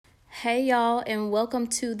Hey y'all, and welcome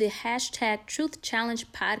to the hashtag Truth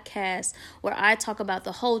Challenge podcast, where I talk about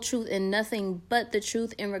the whole truth and nothing but the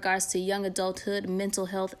truth in regards to young adulthood, mental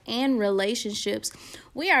health, and relationships.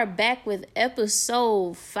 We are back with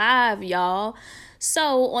episode 5, y'all.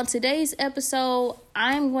 So, on today's episode,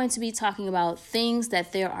 I'm going to be talking about things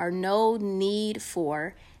that there are no need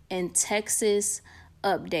for in Texas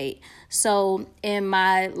update. So in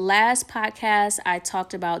my last podcast, I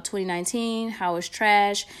talked about 2019, how it's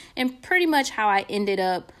trash, and pretty much how I ended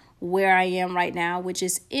up where I am right now, which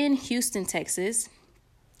is in Houston, Texas.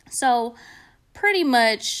 So pretty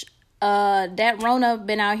much that Rona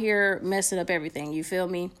been out here messing up everything. You feel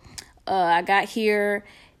me? I got here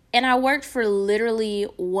and I worked for literally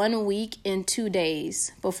 1 week and 2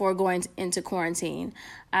 days before going into quarantine.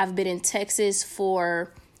 I've been in Texas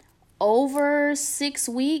for over 6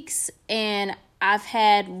 weeks, and I've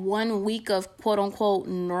had 1 week of quote unquote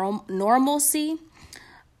normalcy.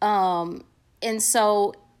 And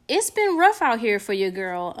so it's been rough out here for your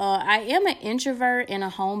girl. I am an introvert and a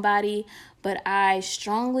homebody, but I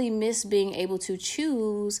strongly miss being able to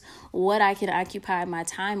choose what I can occupy my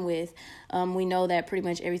time with. We know that pretty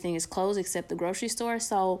much everything is closed except the grocery store.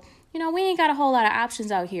 So, we ain't got a whole lot of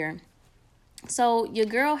options out here. So your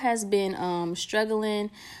girl has been struggling.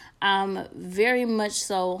 I'm very much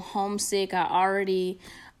so homesick. I already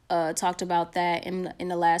talked about that in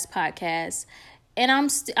the last podcast. And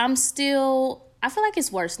I'm still, I feel like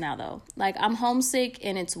it's worse now though. Like I'm homesick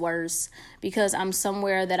and it's worse because I'm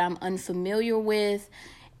somewhere that I'm unfamiliar with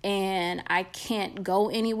and I can't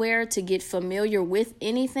go anywhere to get familiar with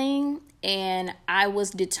anything. And I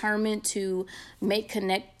was determined to make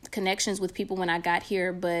connections with people when I got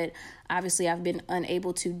here, but obviously I've been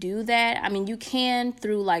unable to do that. I mean, you can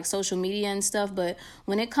through like social media and stuff, but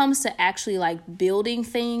when it comes to actually like building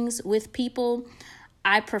things with people,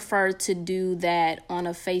 I prefer to do that on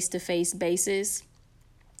a face-to-face basis.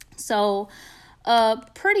 So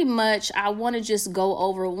pretty much I want to just go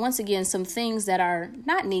over once again some things that are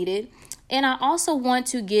not needed. And I also want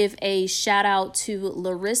to give a shout out to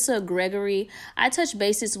Larissa Gregory. I touched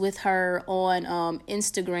bases with her on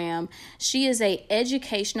Instagram. She is a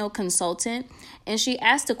educational consultant, and she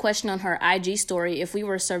asked a question on her IG story if we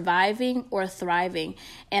were surviving or thriving.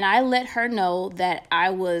 And I let her know that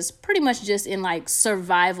I was pretty much just in like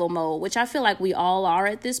survival mode, which I feel like we all are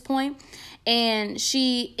at this point. And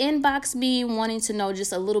she inboxed me wanting to know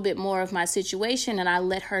just a little bit more of my situation. And I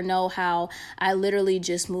let her know how I literally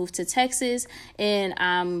just moved to Texas and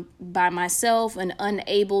I'm by myself and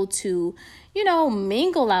unable to,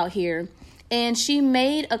 mingle out here. And she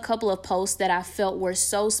made a couple of posts that I felt were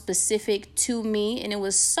so specific to me. And it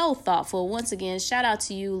was so thoughtful. Once again, shout out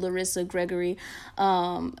to you, Larissa Gregory.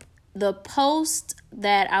 The post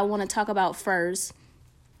that I want to talk about first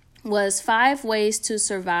was 5 ways to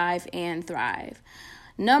survive and thrive.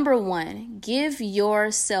 Number 1, give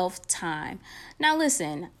yourself time. Now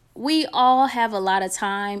listen, we all have a lot of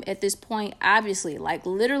time at this point. Obviously, like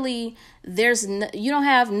literally you don't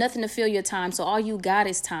have nothing to fill your time. So all you got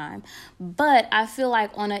is time. But I feel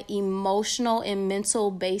like on an emotional and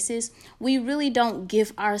mental basis, we really don't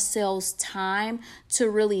give ourselves time to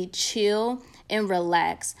really chill and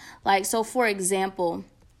relax. Like, so for example,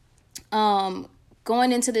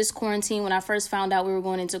 going into this quarantine, when I first found out we were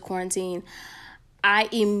going into quarantine, I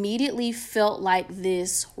immediately felt like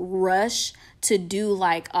this rush to do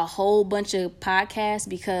like a whole bunch of podcasts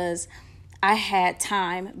because I had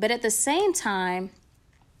time. But at the same time,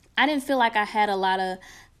 I didn't feel like I had a lot of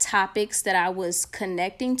topics that I was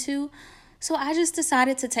connecting to. So I just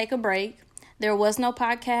decided to take a break. There was no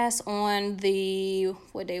podcast on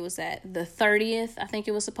what day was that? The 30th, I think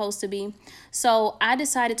it was supposed to be. So I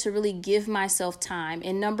decided to really give myself time.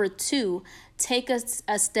 And number 2, take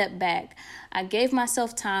a step back. I gave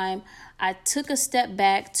myself time. I took a step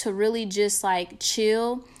back to really just like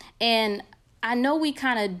chill. And I know we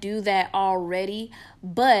kind of do that already,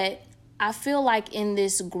 but I feel like in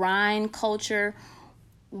this grind culture,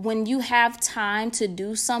 when you have time to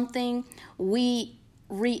do something, we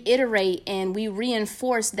reiterate and we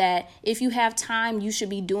reinforce that if you have time, you should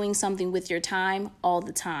be doing something with your time all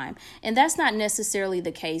the time. And that's not necessarily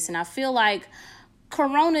the case. And I feel like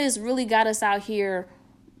Corona has really got us out here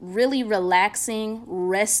really relaxing,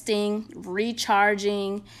 resting,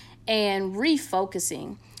 recharging, and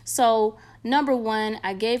refocusing. So number 1,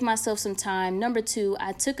 I gave myself some time. Number 2,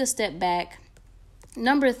 I took a step back.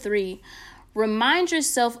 Number 3, remind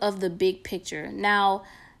yourself of the big picture. Now,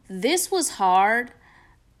 this was hard.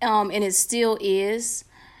 And it still is.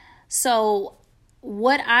 So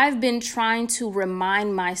what I've been trying to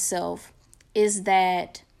remind myself is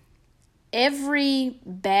that every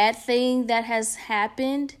bad thing that has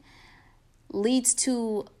happened leads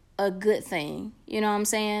to a good thing. You know what I'm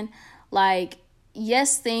saying? Like,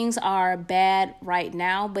 yes, things are bad right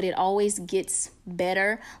now, but it always gets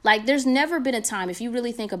better. Like, there's never been a time, if you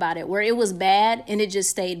really think about it, where it was bad and it just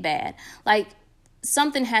stayed bad. Like,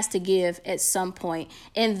 something has to give at some point.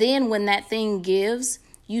 And then when that thing gives,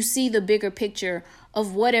 you see the bigger picture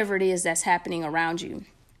of whatever it is that's happening around you.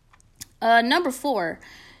 Number 4,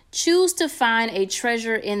 choose to find a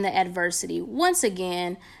treasure in the adversity. Once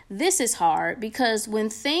again, this is hard because when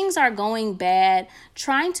things are going bad,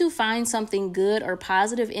 trying to find something good or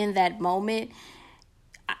positive in that moment,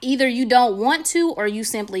 either you don't want to or you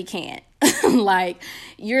simply can't. Like,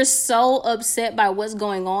 you're so upset by what's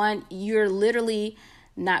going on, you're literally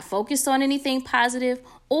not focused on anything positive,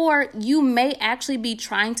 or you may actually be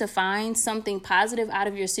trying to find something positive out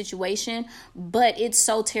of your situation, but it's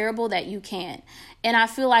so terrible that you can't. And I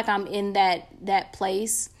feel like I'm in that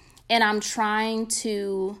place, and I'm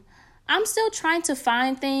still trying to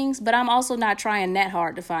find things, but I'm also not trying that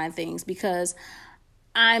hard to find things because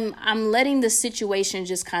I'm letting the situation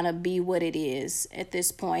just kind of be what it is at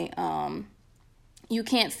this point. You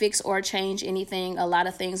can't fix or change anything. A lot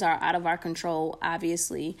of things are out of our control,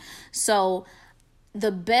 obviously. So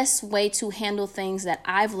the best way to handle things that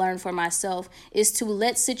I've learned for myself is to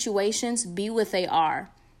let situations be what they are.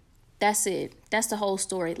 That's it. That's the whole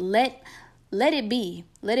story. Let it be.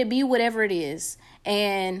 Let it be whatever it is.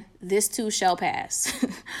 And this too shall pass.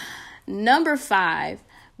 Number 5,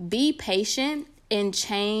 be patient and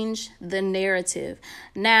change the narrative.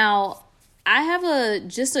 Now, I have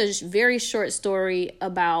just a very short story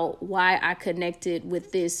about why I connected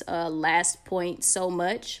with this last point so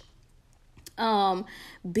much.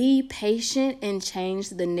 Be patient and change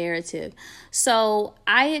the narrative. So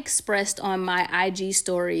I expressed on my IG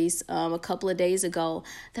stories a couple of days ago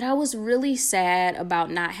that I was really sad about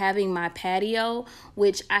not having my patio,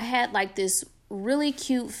 which I had like this really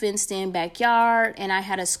cute fenced in backyard, and I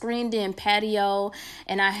had a screened in patio,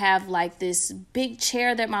 and I have like this big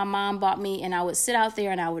chair that my mom bought me, and I would sit out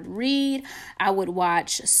there and I would read, I would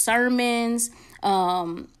watch sermons.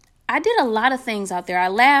 I did a lot of things out there. I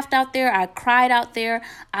laughed out there, I cried out there,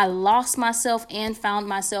 I lost myself and found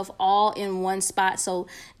myself all in one spot. So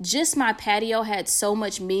just my patio had so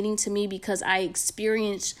much meaning to me because I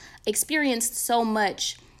experienced so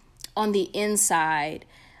much on the inside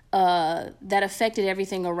that affected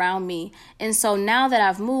everything around me. And so now that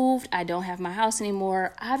I've moved, I don't have my house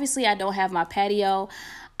anymore. Obviously, I don't have my patio.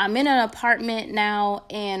 I'm in an apartment now,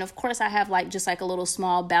 and of course I have just a little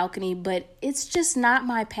small balcony, but it's just not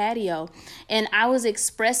my patio. And I was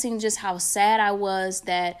expressing just how sad I was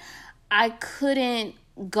that I couldn't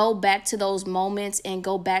go back to those moments and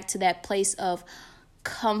go back to that place of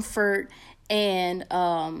comfort and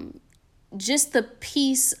just the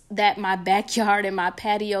peace that my backyard and my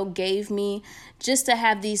patio gave me, just to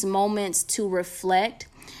have these moments to reflect.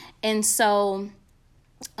 And so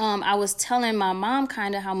I was telling my mom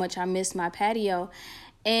kind of how much I missed my patio,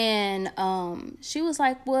 and she was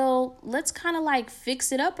like, well, let's kind of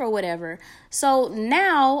fix it up or whatever. So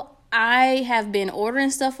now I have been ordering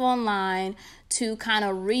stuff online to kind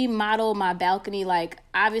of remodel my balcony.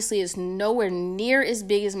 Obviously it's nowhere near as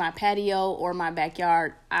big as my patio or my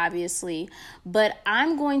backyard, obviously, but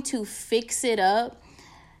I'm going to fix it up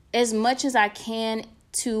as much as I can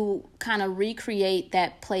to kind of recreate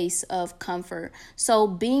that place of comfort. So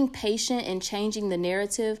being patient and changing the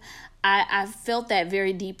narrative, I felt that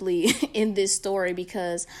very deeply in this story,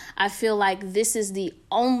 because I feel like this is the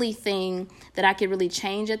only thing that I could really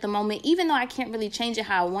change at the moment, even though I can't really change it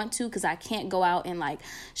how I want to, because I can't go out and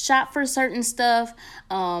shop for certain stuff.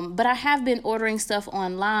 But I have been ordering stuff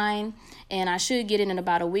online, and I should get it in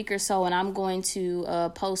about a week or so, and I'm going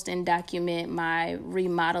to post and document my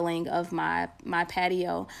remodeling of my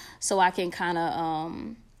patio so I can kind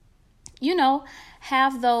of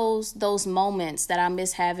have those moments that I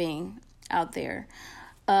miss having out there.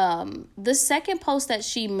 The second post that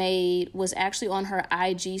she made was actually on her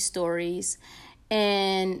IG stories,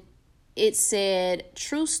 and it said,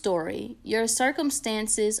 "True story, your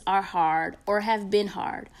circumstances are hard or have been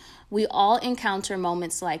hard. We all encounter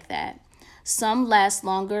moments like that. Some last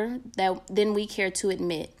longer than we care to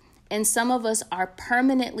admit, and some of us are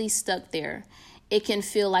permanently stuck there. It can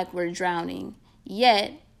feel like we're drowning.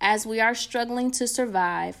 Yet, as we are struggling to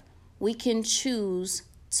survive, we can choose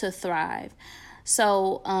to thrive."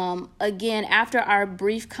 So, again, after our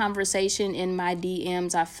brief conversation in my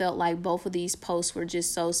DMs, I felt like both of these posts were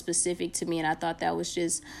just so specific to me, and I thought that was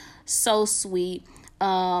just so sweet.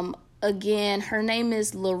 Again, her name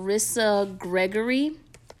is Larissa Gregory,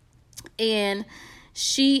 and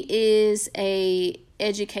she is a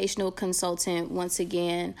educational consultant once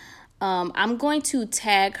again. I'm going to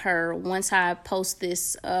tag her once I post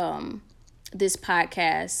this this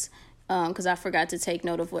podcast, because I forgot to take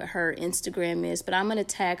note of what her Instagram is, but I'm going to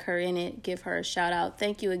tag her in it, give her a shout out.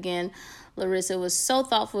 Thank you again, Larissa. It was so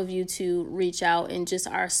thoughtful of you to reach out, and just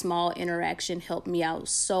our small interaction helped me out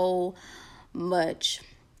so much.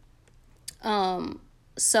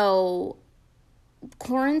 So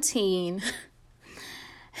quarantine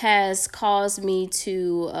has caused me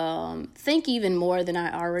to think even more than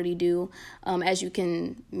I already do. As you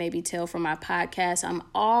can maybe tell from my podcast, I'm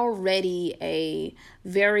already a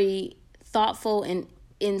very thoughtful and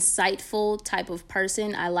insightful type of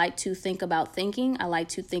person. I like to think about thinking. I like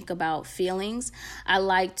to think about feelings. I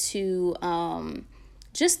like to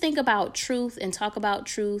just think about truth and talk about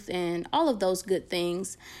truth and all of those good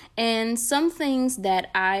things. And some things that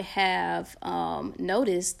I have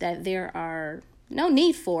noticed that there are no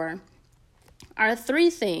need for are 3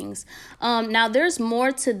 things. Now, there's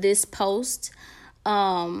more to this post,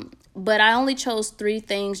 but I only chose 3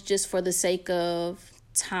 things just for the sake of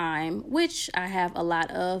time, which I have a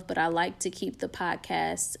lot of, but I like to keep the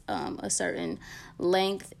podcast a certain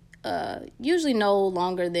length, usually no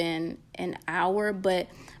longer than an hour, but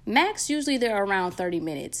max usually they're around 30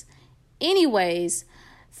 minutes. Anyways,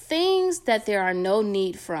 things that there are no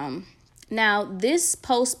need from. Now, this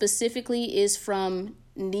post specifically is from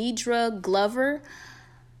Nidra Glover.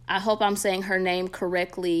 I hope I'm saying her name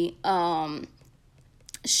correctly.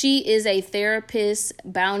 She is a therapist,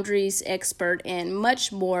 boundaries expert, and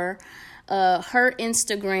much more. Her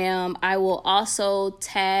Instagram, I will also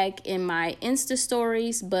tag in my Insta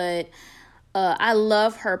stories, but I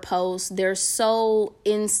love her posts. They're so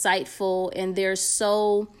insightful and they're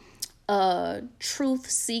so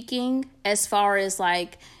truth-seeking as far as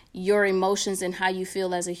like your emotions and how you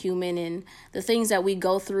feel as a human and the things that we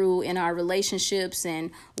go through in our relationships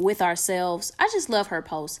and with ourselves. I just love her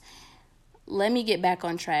posts. Let me get back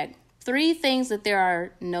on track. 3 things that there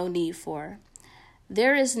are no need for.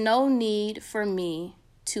 There is no need for me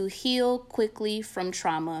to heal quickly from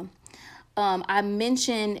trauma. I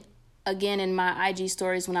mentioned again in my IG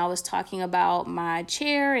stories when I was talking about my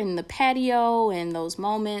chair and the patio and those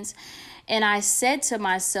moments. And I said to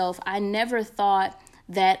myself, I never thought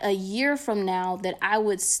that a year from now that I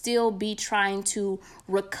would still be trying to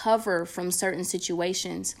recover from certain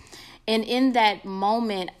situations. And in that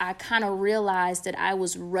moment, I kind of realized that I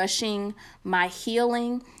was rushing my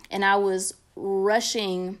healing and I was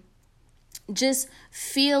rushing just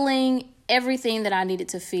feeling everything that I needed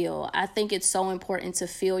to feel. I think it's so important to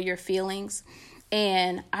feel your feelings.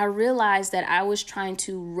 And I realized that I was trying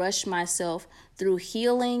to rush myself through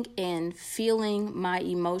healing and feeling my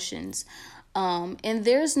emotions. And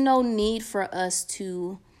there's no need for us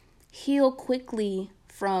to heal quickly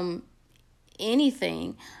from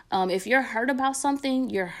anything. If you're hurt about something,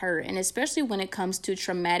 you're hurt. And especially when it comes to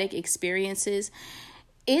traumatic experiences,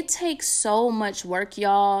 it takes so much work,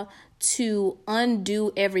 y'all, to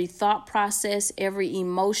undo every thought process, every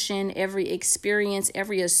emotion, every experience,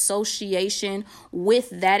 every association with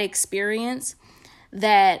that experience,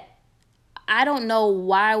 that I don't know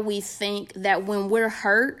why we think that when we're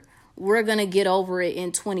hurt, we're going to get over it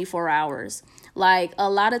in 24 hours. Like a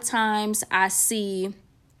lot of times I see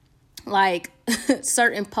like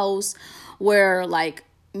certain posts where like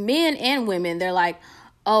men and women, they're like,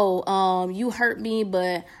 oh, you hurt me,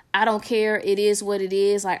 but I don't care. It is what it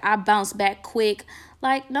is. Like I bounce back quick.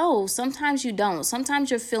 Like, no, sometimes you don't. Sometimes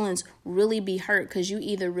your feelings really be hurt because you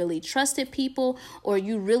either really trusted people or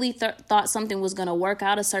you really thought something was going to work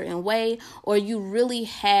out a certain way, or you really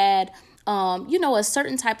had a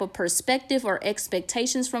certain type of perspective or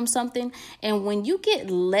expectations from something. And when you get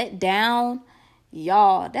let down,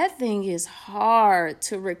 y'all, that thing is hard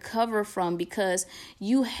to recover from because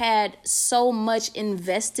you had so much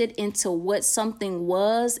invested into what something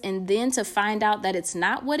was, and then to find out that it's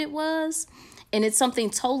not what it was and it's something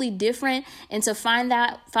totally different, and to find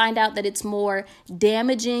out that it's more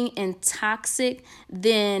damaging and toxic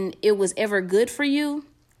than it was ever good for you.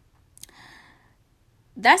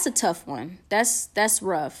 That's a tough one. That's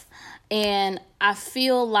rough. And I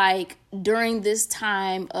feel like during this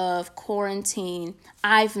time of quarantine,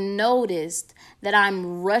 I've noticed that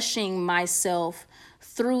I'm rushing myself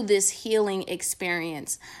through this healing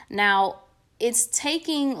experience. Now, it's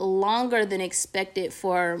taking longer than expected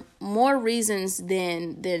for more reasons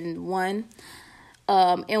than one.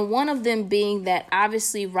 And one of them being that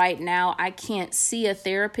obviously right now I can't see a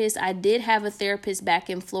therapist. I did have a therapist back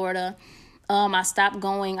in Florida. I stopped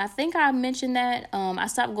going. I think I mentioned that. I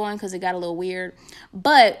stopped going because it got a little weird.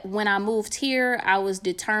 But when I moved here, I was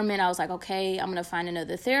determined. I was like, okay, I'm going to find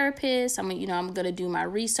another therapist. I'm going to do my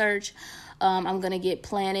research. I'm going to get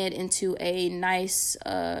planted into a nice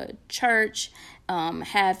church,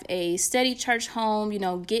 have a steady church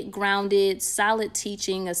home, get grounded, solid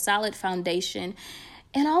teaching, a solid foundation.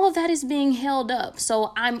 And all of that is being held up.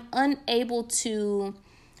 So I'm unable to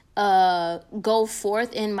go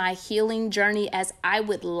forth in my healing journey as I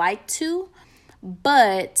would like to.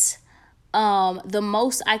 But the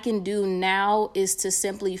most I can do now is to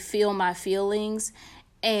simply feel my feelings.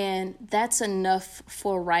 And that's enough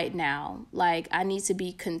for right now. Like, I need to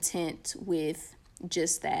be content with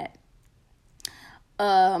just that.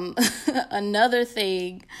 Another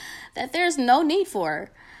thing that there's no need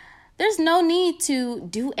for. There's no need to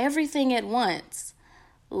do everything at once.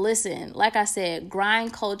 Listen, like I said,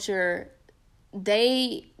 grind culture,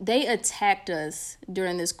 they attacked us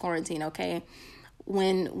during this quarantine, okay?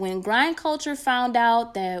 When grind culture found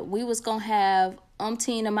out that we was going to have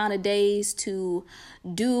umpteen amount of days to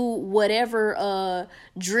do whatever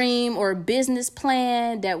dream or business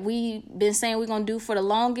plan that we been saying we're going to do for the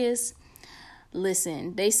longest,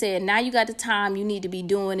 listen, they said, now you got the time, you need to be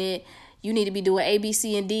doing it. You need to be doing A, B,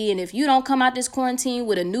 C, and D. And if you don't come out this quarantine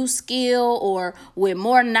with a new skill or with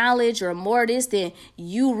more knowledge or more of this, then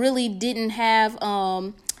you really didn't have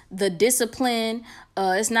the discipline.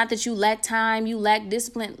 It's not that you lack time, you lack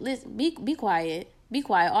discipline. Listen, be quiet. Be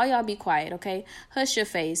quiet. All y'all be quiet, okay? Hush your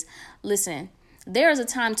face. Listen, there is a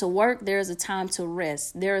time to work. There is a time to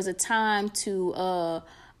rest. There is a time to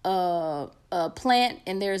plant,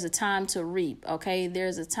 and there is a time to reap, okay?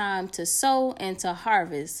 There's a time to sow and to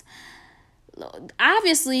harvest.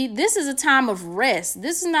 Obviously, this is a time of rest.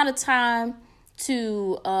 This is not a time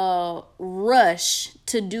to rush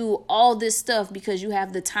to do all this stuff because you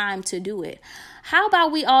have the time to do it. How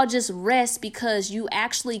about we all just rest because you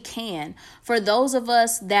actually can? For those of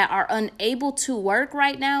us that are unable to work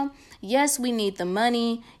right now, yes, we need the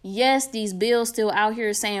money. Yes, these bills still out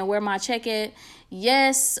here saying, where my check at?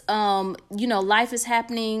 Yes, life is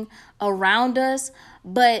happening around us.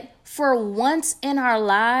 But for once in our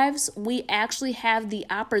lives, we actually have the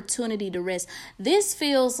opportunity to rest. This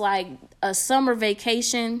feels like a summer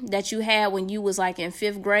vacation that you had when you was like in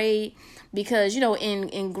 5th grade. Because,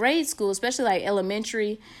 in grade school, especially like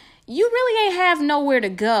elementary, you really ain't have nowhere to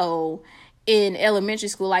go in elementary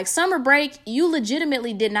school. Like summer break, you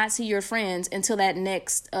legitimately did not see your friends until that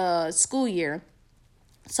next school year.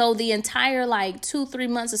 So the entire 2-3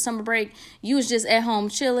 months of summer break, you was just at home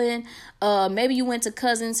chilling. Maybe you went to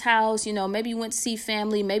cousin's house, maybe you went to see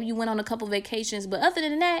family, maybe you went on a couple vacations. But other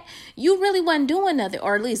than that, you really wasn't doing nothing,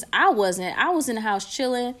 or at least I wasn't. I was in the house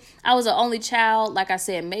chilling. I was the only child. Like I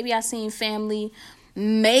said, maybe I seen family,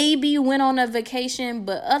 maybe went on a vacation.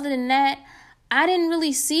 But other than that, I didn't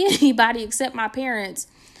really see anybody except my parents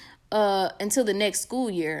until the next school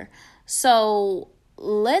year. So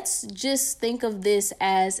let's just think of this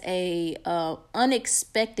as a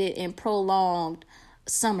unexpected and prolonged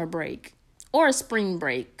summer break or a spring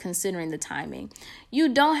break, considering the timing. You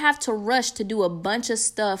don't have to rush to do a bunch of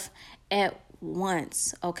stuff at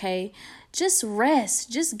once, okay? Just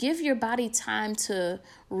rest. Just give your body time to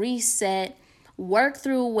reset. Work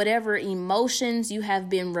through whatever emotions you have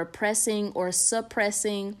been repressing or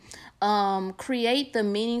suppressing. Create the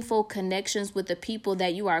meaningful connections with the people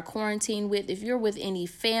that you are quarantined with. If you're with any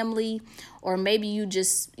family, or maybe you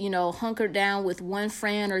just, hunkered down with one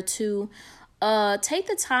friend or two, take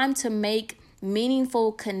the time to make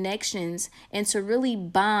meaningful connections and to really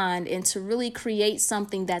bond and to really create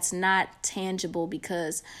something that's not tangible,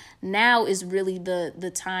 because now is really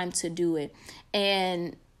the time to do it.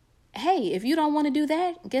 And hey, if you don't want to do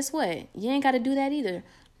that, guess what? You ain't got to do that either.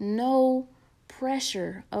 No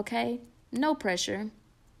pressure, okay? No pressure.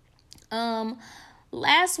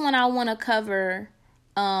 Last one I want to cover,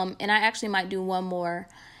 and I actually might do one more,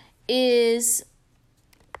 is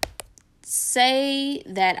say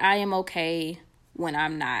that I am okay when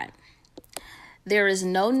I'm not. There is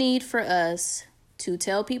no need for us to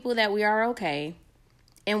tell people that we are okay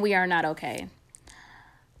and we are not okay.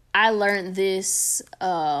 I learned this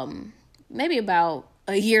maybe about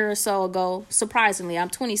a year or so ago. Surprisingly, I'm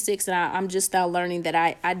 26 and I'm just now learning that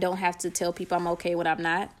I don't have to tell people I'm okay when I'm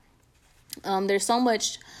not. There's so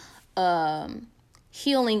much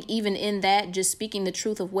healing even in that, just speaking the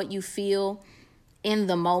truth of what you feel in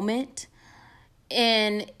the moment.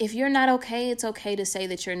 And if you're not okay, it's okay to say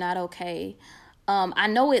that you're not okay. I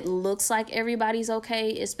know it looks like everybody's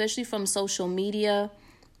okay, especially from social media,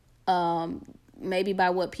 maybe by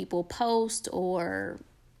what people post, or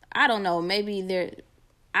I don't know,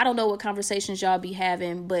 I don't know what conversations y'all be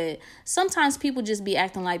having, but sometimes people just be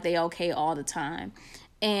acting like they okay all the time.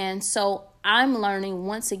 And so I'm learning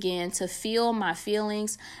once again to feel my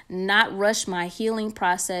feelings, not rush my healing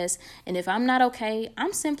process. And if I'm not okay,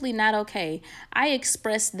 I'm simply not okay. I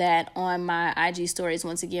expressed that on my IG stories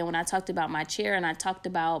once again when I talked about my chair and I talked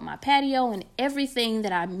about my patio and everything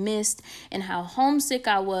that I missed and how homesick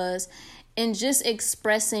I was, and just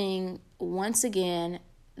expressing once again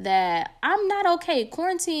that I'm not okay.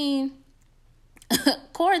 Quarantine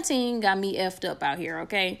got me effed up out here,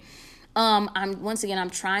 okay? I'm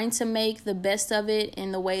trying to make the best of it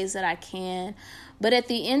in the ways that I can. But at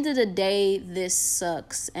the end of the day, this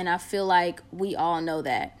sucks. And I feel like we all know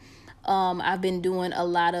that. I've been doing a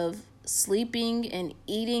lot of sleeping and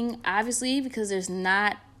eating, obviously, because there's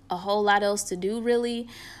not a whole lot else to do, really.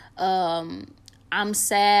 I'm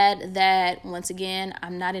sad that, once again,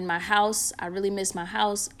 I'm not in my house. I really miss my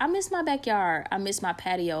house. I miss my backyard. I miss my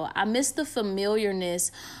patio. I miss the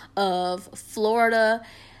familiarness of Florida.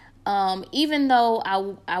 Even though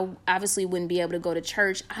I obviously wouldn't be able to go to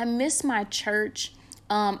church, I miss my church.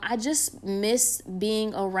 I just miss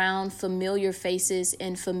being around familiar faces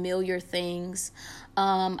and familiar things.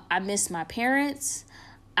 I miss my parents.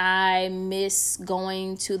 I miss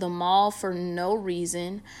going to the mall for no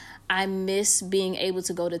reason. I miss being able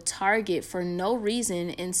to go to Target for no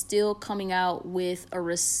reason and still coming out with a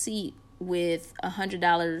receipt with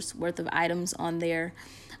 $100 worth of items on there.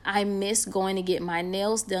 I miss going to get my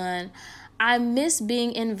nails done. I miss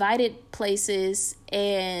being invited places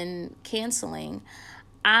and canceling.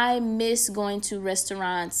 I miss going to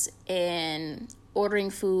restaurants and ordering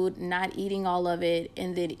food, not eating all of it,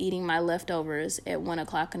 and then eating my leftovers at 1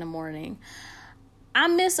 o'clock in the morning. I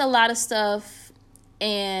miss a lot of stuff,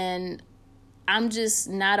 and I'm just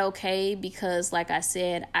not okay because, like I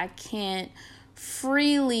said, I can't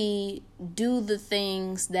freely do the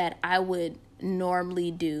things that I would normally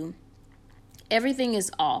do. Everything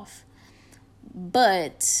is off,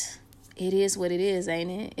 but it is what it is, ain't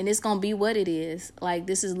it? And it's gonna be what it is. Like,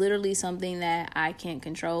 this is literally something that I can't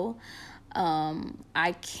control.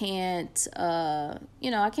 I can't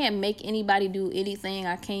I can't make anybody do anything.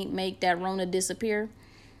 I can't make that Rona disappear.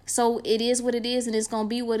 So it is what it is, and it's gonna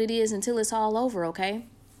be what it is until it's all over, okay?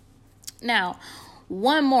 Now,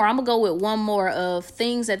 I'm gonna go with one more of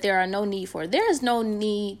things that there are no need for. There is no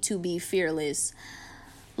need to be fearless.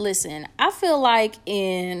 Listen, I feel like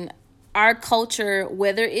in our culture,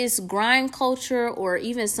 whether it's grind culture or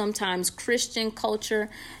even sometimes Christian culture,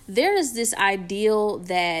 there is this ideal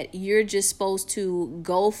that you're just supposed to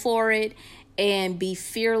go for it and be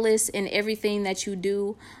fearless in everything that you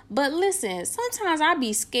do. But listen, sometimes I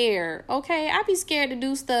be scared, okay? I be scared to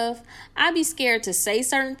do stuff. I be scared to say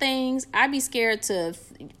certain things. I be scared to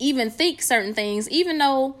even think certain things, even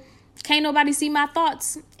though can't nobody see my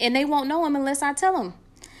thoughts and they won't know them unless I tell them.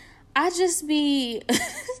 I just be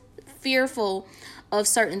fearful of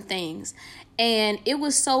certain things. And it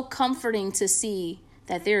was so comforting to see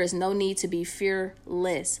that there is no need to be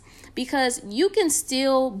fearless, because you can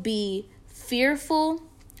still be fearful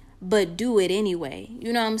but do it anyway.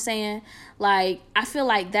 You know what I'm saying? Like, I feel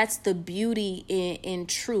like that's the beauty in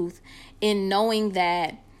truth, in knowing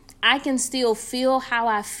that I can still feel how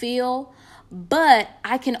I feel, but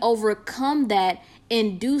I can overcome that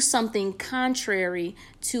and do something contrary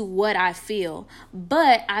to what I feel.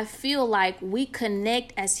 But I feel like we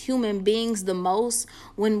connect as human beings the most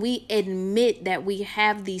when we admit that we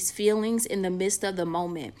have these feelings in the midst of the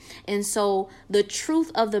moment. And so the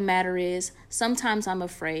truth of the matter is, sometimes I'm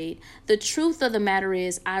afraid. The truth of the matter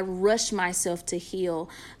is, I rush myself to heal.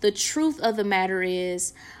 The truth of the matter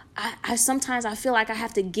is, I sometimes I feel like I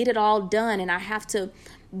have to get it all done, and I have to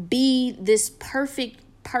be this perfect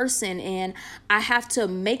person, and I have to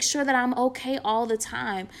make sure that I'm okay all the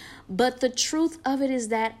time. But the truth of it is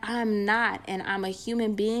that I'm not, and I'm a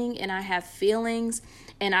human being, and I have feelings,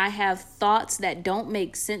 and I have thoughts that don't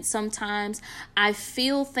make sense sometimes. I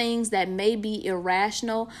feel things that may be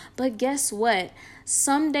irrational, but guess what?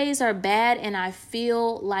 Some days are bad and I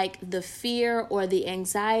feel like the fear or the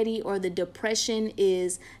anxiety or the depression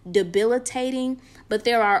is debilitating. But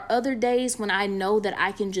there are other days when I know that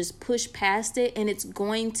I can just push past it and it's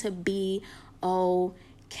going to be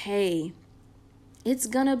okay. It's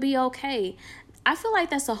gonna be okay. I feel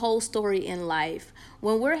like that's a whole story in life.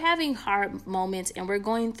 When we're having hard moments and we're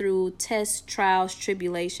going through tests, trials,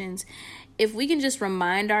 tribulations, if we can just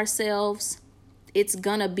remind ourselves it's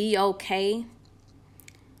gonna be okay,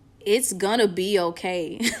 it's gonna be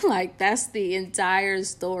okay. Like, that's the entire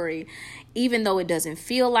story. Even though it doesn't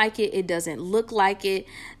feel like it, it doesn't look like it,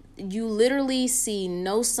 you literally see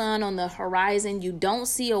no sun on the horizon, you don't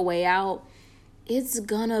see a way out, it's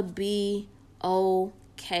gonna be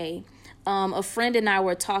okay. A friend and I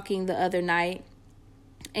were talking the other night,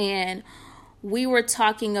 and we were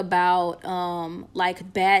talking about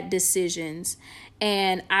like bad decisions,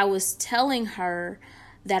 and I was telling her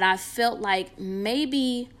that I felt like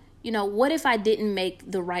maybe, what if I didn't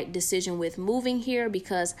make the right decision with moving here,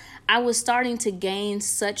 because I was starting to gain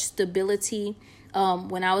such stability.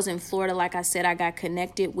 When I was in Florida, like I said, I got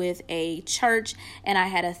connected with a church and I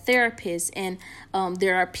had a therapist, and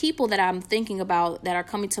there are people that I'm thinking about that are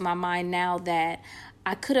coming to my mind now that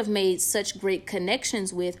I could have made such great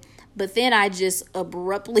connections with. But then I just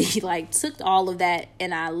abruptly took all of that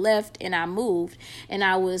and I left and I moved, and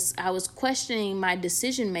I was questioning my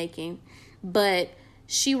decision making. But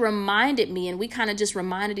she reminded me, and we kind of just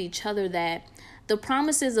reminded each other, that the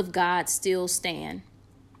promises of God still stand.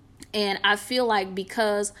 And I feel like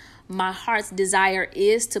because my heart's desire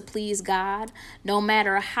is to please God, no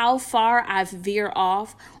matter how far I veer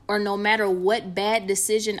off or no matter what bad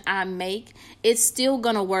decision I make, it's still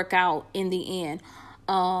going to work out in the end.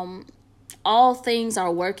 All things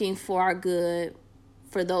are working for our good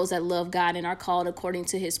for those that love God and are called according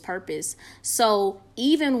to his purpose. So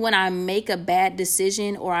even when I make a bad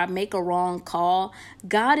decision or I make a wrong call,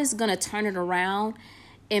 God is going to turn it around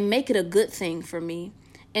and make it a good thing for me.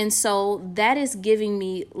 And so that is giving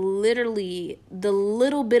me literally the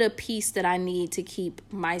little bit of peace that I need to keep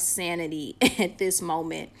my sanity at this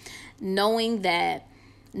moment, knowing that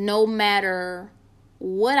no matter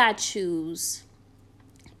what I choose,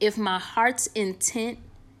 if my heart's intent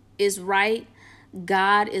is right,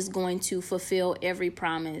 God is going to fulfill every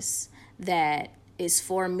promise that is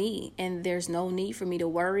for me. And there's no need for me to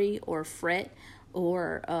worry or fret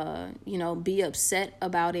or, be upset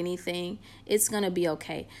about anything. It's going to be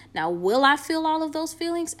okay. Now, will I feel all of those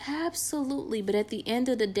feelings? Absolutely. But at the end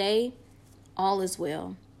of the day, all is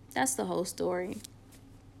well. That's the whole story.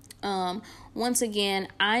 Once again,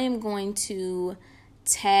 I am going to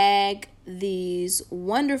tag these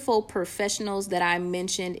wonderful professionals that I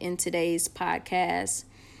mentioned in today's podcast.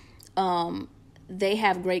 They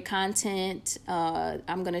have great content.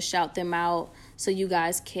 I'm going to shout them out so you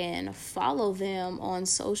guys can follow them on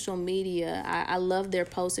social media. I love their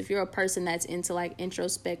posts. If you're a person that's into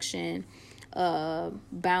introspection,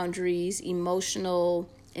 boundaries, emotional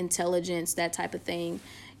intelligence, that type of thing,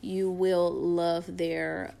 you will love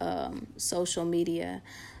their social media.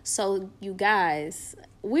 So you guys,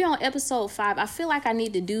 we're on episode 5. I feel like I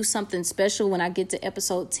need to do something special when I get to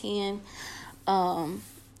episode 10.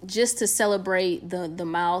 Just to celebrate the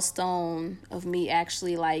milestone of me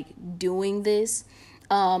actually doing this.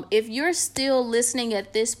 If you're still listening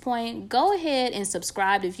at this point, go ahead and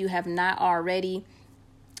subscribe if you have not already.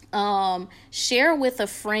 Share with a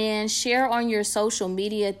friend, share on your social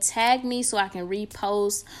media, tag me so I can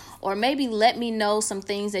repost, or maybe let me know some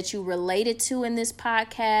things that you related to in this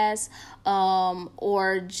podcast,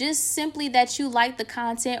 or just simply that you like the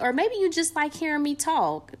content, or maybe you just like hearing me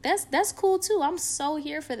talk. That's cool too. I'm so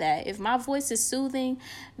here for that. If my voice is soothing,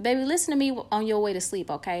 baby, listen to me on your way to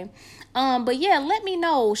sleep, okay? But yeah, let me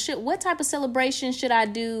know what type of celebration should I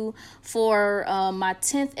do for my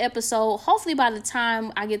 10th episode. Hopefully by the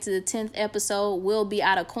time I get to the 10th episode, we'll be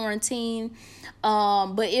out of quarantine.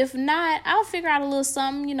 But if not, I'll figure out a little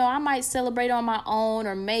something. I might celebrate on my own,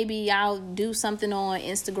 or maybe I'll do something on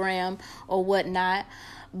Instagram or whatnot.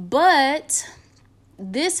 But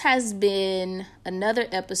this has been another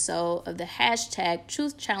episode of the hashtag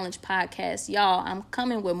Truth Challenge podcast. Y'all, I'm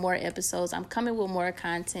coming with more episodes. I'm coming with more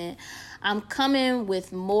content. I'm coming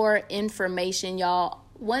with more information, y'all.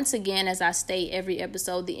 Once again, as I state every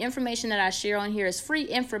episode, the information that I share on here is free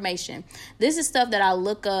information. This is stuff that I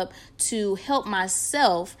look up to help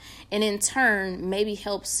myself and in turn maybe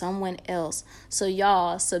help someone else. So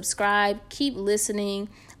y'all, subscribe, keep listening,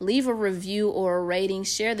 leave a review or a rating,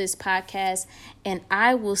 share this podcast, and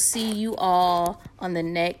I will see you all on the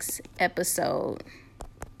next episode.